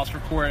my house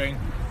recording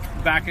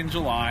back in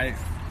July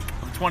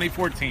of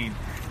 2014,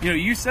 you know,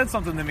 you said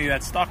something to me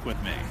that stuck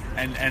with me,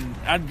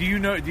 and do you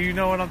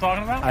know what I'm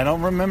talking about? I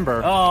don't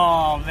remember.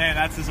 Oh man,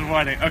 that's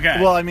disappointing. Okay,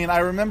 Well, I mean, I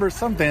remember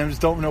something. I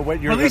just don't know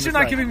what you're. at least you're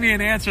gonna not say. giving me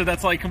an answer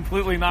that's like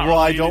completely not. Well,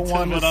 I related don't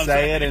want what to I'm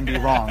say saying. it and be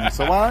wrong.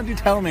 So why don't you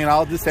tell me, and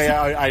I'll just say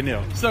I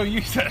knew. So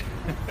you said.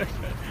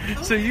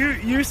 So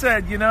you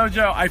said, you know,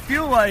 Joe, I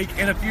feel like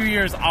in a few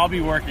years I'll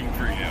be working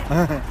for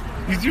you.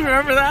 Did you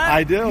remember that?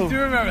 I do. You do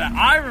remember that?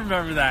 I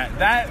remember that.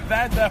 That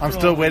definitely. I'm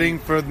still waiting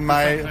for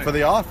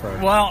the offer.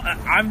 Well,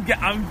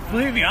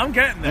 believe me, I'm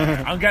getting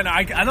there.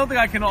 I don't think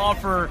I can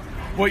offer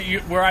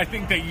where I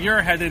think that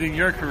you're headed in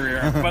your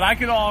career, but I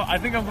think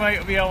I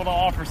might be able to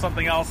offer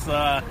something else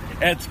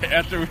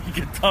after we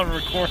get done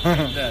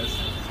recording this.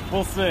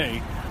 We'll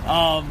see.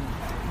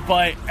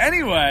 But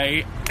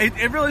anyway,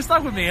 it really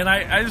stuck with me, and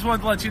I just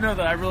wanted to let you know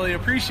that I really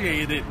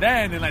appreciated it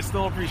then, and I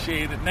still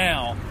appreciate it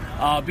now.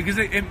 Because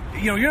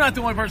you're not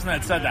the only person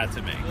that said that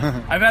to me.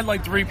 I've had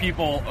like 3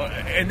 people,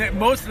 and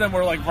most of them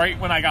were like right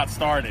when I got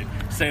started,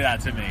 say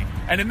that to me,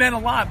 and it meant a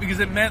lot because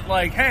it meant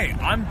like, hey,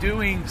 I'm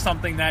doing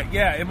something that,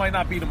 yeah, it might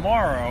not be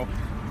tomorrow,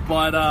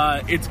 but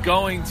it's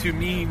going to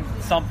mean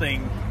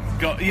something.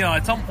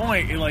 At some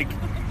point,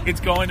 it's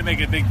going to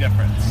make a big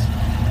difference.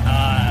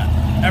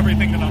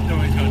 Everything that I'm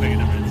doing is going to make a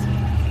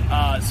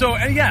difference.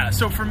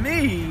 So for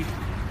me,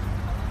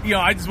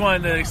 I just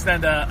wanted to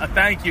extend a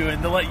thank you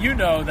and to let you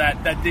know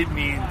that did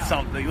mean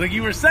something. Like,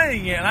 you were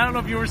saying it, and I don't know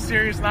if you were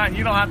serious or not.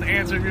 You don't have to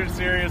answer if you're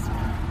serious,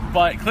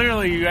 but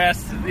clearly you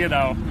asked. You're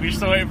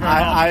still waiting for.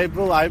 I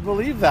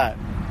believe that.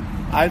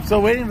 I'm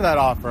still waiting for that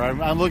offer.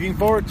 I'm looking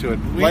forward to it.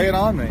 Lay it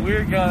on me.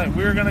 We're gonna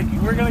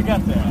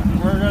get there.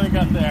 We're gonna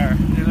get there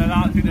in the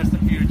not too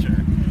distant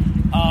future.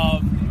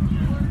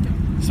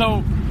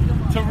 So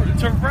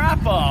to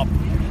wrap up,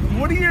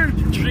 what do your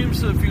dreams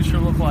for the future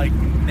look like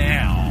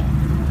now?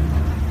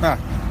 Huh.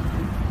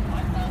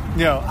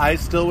 I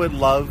still would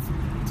love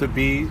to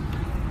be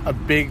a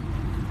big,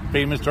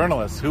 famous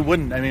journalist. Who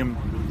wouldn't? I mean,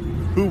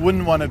 who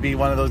wouldn't want to be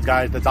one of those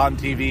guys that's on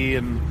TV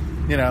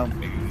and, you know...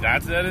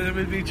 It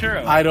would be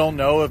true. I don't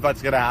know if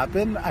that's going to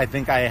happen. I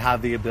think I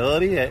have the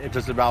ability. It's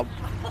just about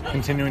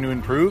continuing to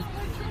improve.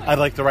 I'd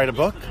like to write a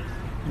book.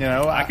 You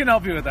know, I can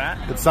help you with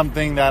that. It's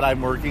something that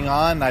I'm working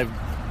on. I've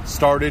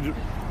started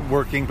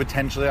working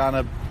potentially on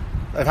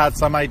I've had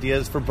some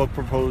ideas for book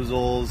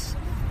proposals.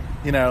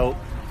 You know,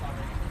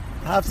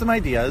 I have some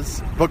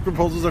ideas. Book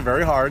proposals are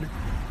very hard.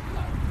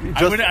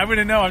 I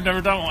wouldn't know. I've never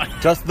done one.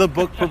 Just the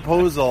book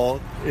proposal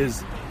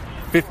is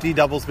 50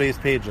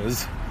 double-spaced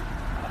pages.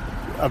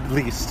 At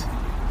least.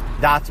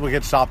 That's what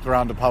gets shopped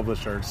around to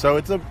publishers. So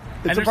it's a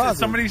process. It's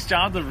somebody's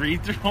job to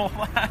read through all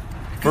that.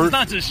 First, it's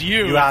not just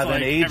you. You have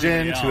an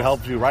agent who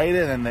helps you write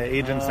it, and the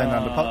agent sends it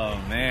on to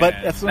publish. Man. But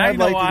that's what now I'd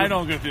like to do. I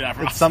don't go through that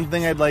process. It's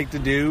something I'd like to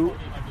do,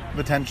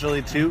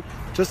 potentially, too.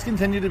 Just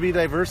continue to be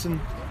diverse. And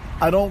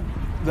I'm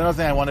not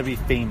saying I want to be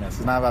famous.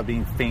 It's not about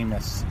being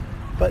famous.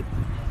 But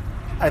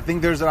I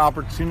think there's an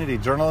opportunity.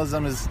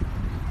 Journalism is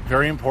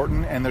very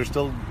important, and there's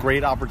still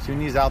great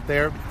opportunities out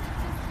there.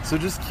 So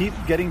just keep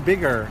getting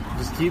bigger.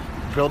 Just keep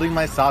building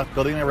my stock,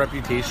 building my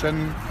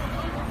reputation.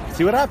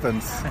 See what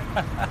happens.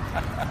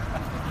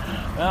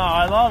 No,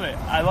 I love it.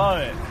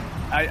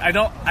 I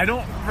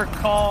don't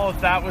recall if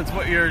that was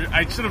what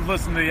I should have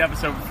listened to the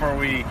episode before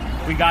we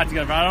got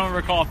together. But I don't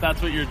recall if that's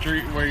what your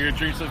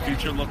dreams of the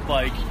future looked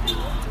like,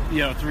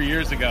 3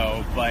 years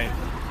ago. But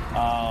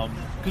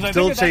because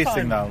still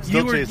chasing though.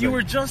 You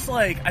were just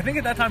like, I think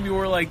at that time you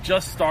were like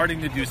just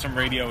starting to do some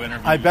radio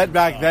interviews. I bet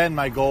back then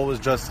my goal was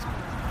just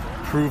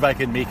prove I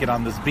could make it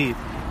on this beat.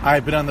 I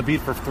had been on the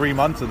beat for 3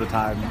 months at the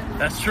time.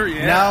 That's true.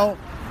 Yeah. Now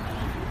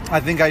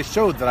I think I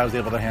showed that I was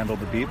able to handle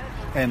the beat.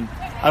 And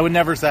I would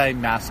never say I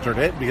mastered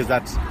it because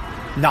that's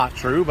not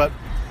true, but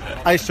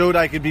I showed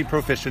I could be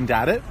proficient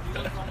at it.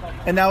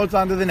 And now it's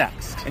on to the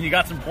next. And you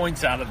got some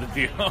points out of the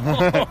deal.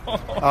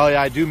 Oh,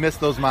 yeah, I do miss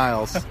those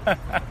miles. But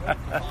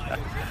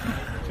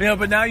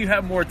now you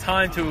have more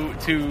time to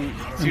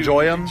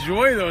enjoy them.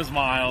 Enjoy those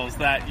miles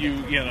that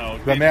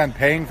But man,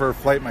 paying for a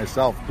flight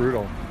myself,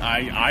 brutal.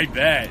 I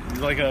bet.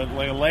 Like a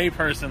lay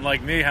person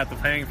like me have to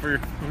pay for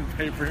your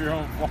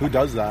own flight. Who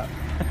does that?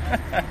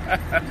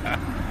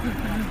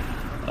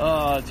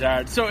 Oh,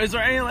 Jared. So is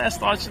there any last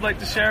thoughts you'd like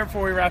to share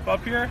before we wrap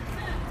up here?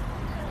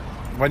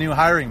 When are you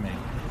hiring me?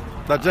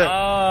 That's it.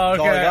 Oh,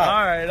 okay. That's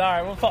all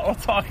right. We'll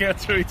talk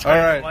after we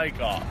turn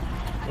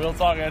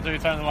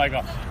the mic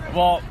off.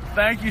 Well,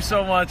 thank you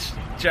so much,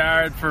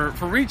 Jared, for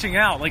reaching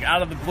out,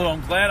 out of the blue.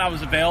 I'm glad I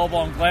was available.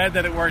 I'm glad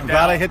that it worked out.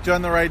 Glad I hit you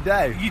on the right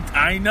day.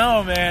 I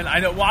know, man. I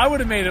know. Well, I would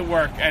have made it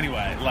work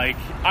anyway.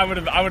 I would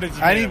have just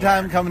made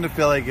anytime coming to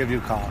Philly, I give you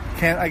a call.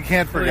 I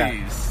can't forget.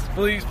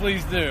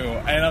 Please do.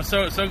 And I'm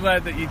so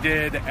glad that you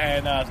did.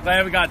 And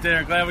glad we got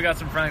dinner. Glad we got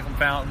some Franklin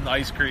Fountain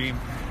ice cream.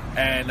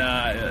 And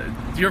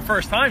your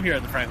first time here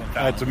at the Franklin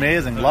Fountain. It's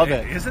amazing. Love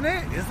it. Isn't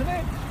it?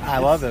 I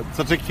love it.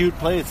 Such a cute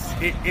place.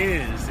 It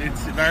is.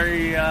 It's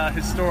very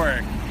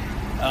historic.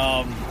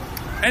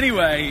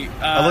 Anyway.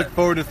 I look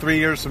forward to 3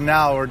 years from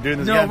now. We're doing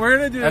this again. We're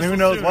going to do this. And who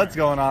knows sooner. what's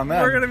going on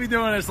then. We're going to be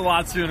doing this a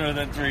lot sooner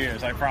than 3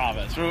 years, I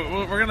promise.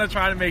 We're going to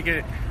try to make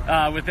it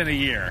within a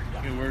year.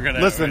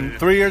 Listen,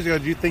 3 years ago,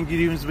 do you think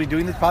you'd even be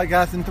doing this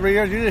podcast in 3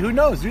 years? Who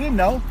knows? You didn't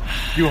know.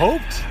 You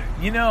hoped.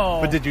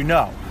 But did you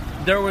know?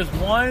 There was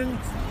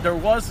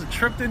a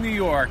trip to New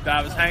York that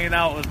I was hanging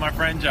out with my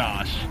friend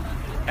Josh,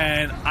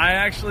 and I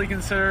actually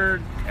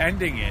considered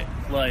ending it,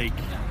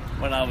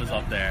 when I was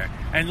up there,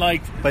 and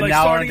but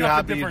now starting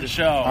up a different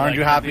show. Aren't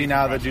you happy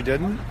now that you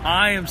didn't?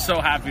 I am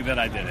so happy that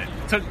I did it.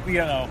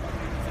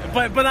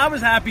 But I was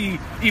happy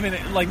even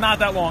not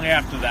that long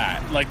after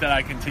that, that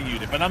I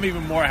continued it. But I'm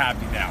even more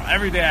happy now.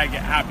 Every day I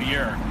get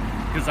happier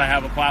because I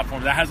have a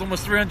platform that has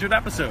almost 300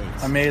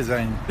 episodes.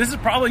 Amazing. This is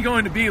probably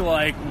going to be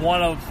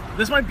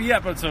this might be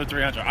episode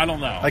 300. I don't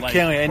know. I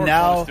can't wait. And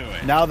now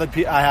that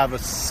I have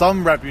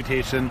some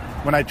reputation,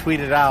 when I tweet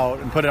it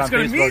out and put it on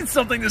Facebook, it's going to mean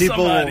something to people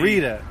somebody. Will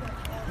read it.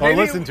 Or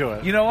listen to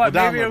it. You know what?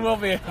 Maybe it will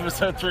be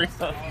episode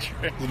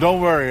 300. So don't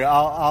worry.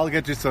 I'll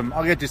get you some.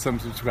 I'll get you some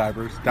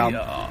subscribers down.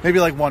 Yeah. Maybe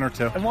 1 or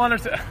 2. And 1 or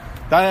 2.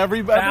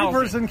 Every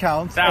person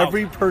counts.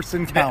 Every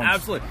person counts. Yeah,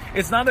 absolutely.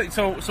 It's not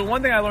so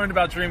one thing I learned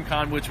about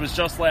DreamCon, which was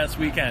just last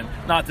weekend,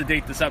 not to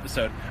date this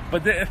episode,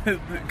 but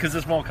because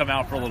this won't come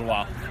out for a little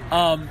while.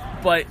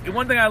 But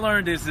one thing I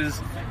learned is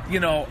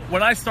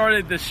when I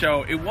started this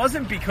show, it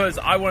wasn't because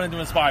I wanted to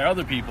inspire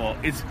other people.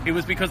 It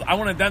was because I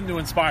wanted them to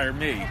inspire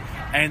me,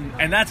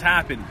 and that's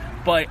happened.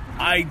 But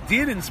I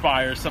did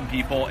inspire some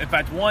people. In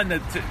fact, one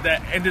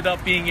that ended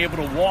up being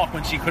able to walk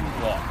when she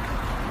couldn't walk.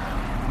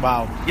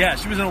 Wow. Yeah,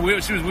 she was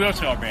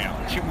wheelchair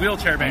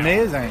bound.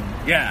 Amazing.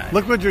 Yeah.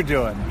 Look what you're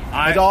doing.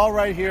 It's all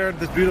right here at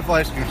this beautiful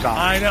ice cream shop.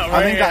 I know. Right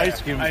I think the ice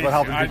cream is what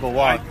helping people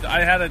walk.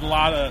 I had a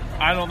lot of.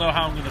 I don't know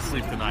how I'm going to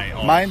sleep tonight.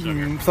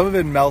 Mine, some of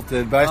it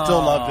melted, but I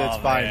still loved it. It's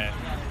fine. Man.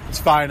 It's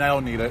fine. I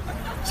don't need it.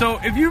 So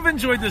if you've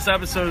enjoyed this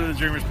episode of the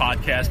Dreamers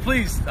Podcast,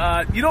 please,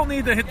 you don't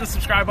need to hit the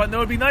subscribe button. It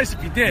would be nice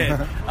if you did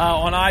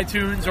on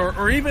iTunes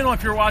or even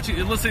if you're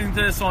listening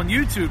to this on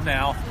YouTube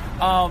now.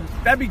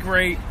 That'd be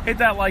great. Hit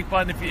that like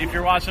button if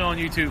you're watching on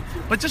YouTube.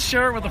 But just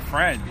share it with a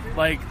friend.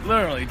 Like,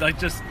 literally, like,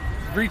 just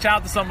reach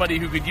out to somebody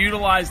who could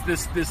utilize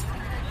this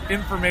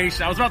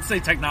information. I was about to say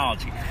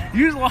technology.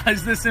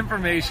 Utilize this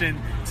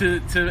information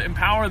to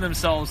empower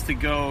themselves to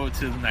go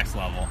to the next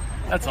level.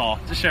 That's all.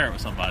 Just share it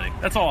with somebody.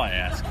 That's all I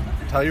ask.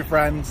 Tell your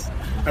friends.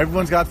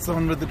 Everyone's got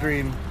someone with a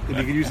dream that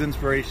you can use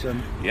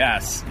inspiration.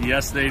 Yes.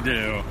 Yes, they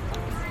do.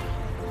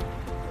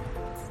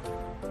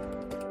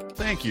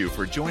 Thank you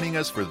for joining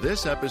us for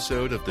this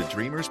episode of the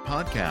Dreamers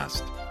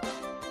Podcast.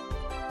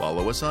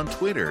 Follow us on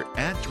Twitter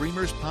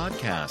 @Dreamers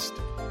Podcast.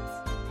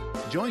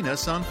 Join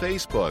us on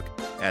Facebook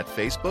at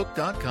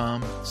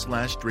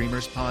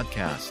facebook.com/Dreamers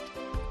Podcast.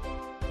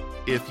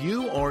 If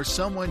you or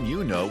someone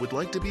you know would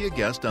like to be a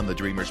guest on the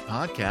Dreamers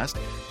Podcast,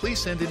 please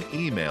send an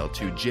email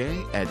to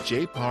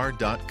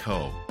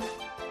j@jpar.co.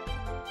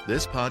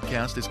 This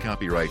podcast is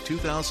copyright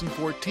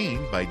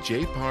 2014 by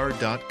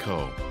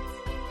jpar.co.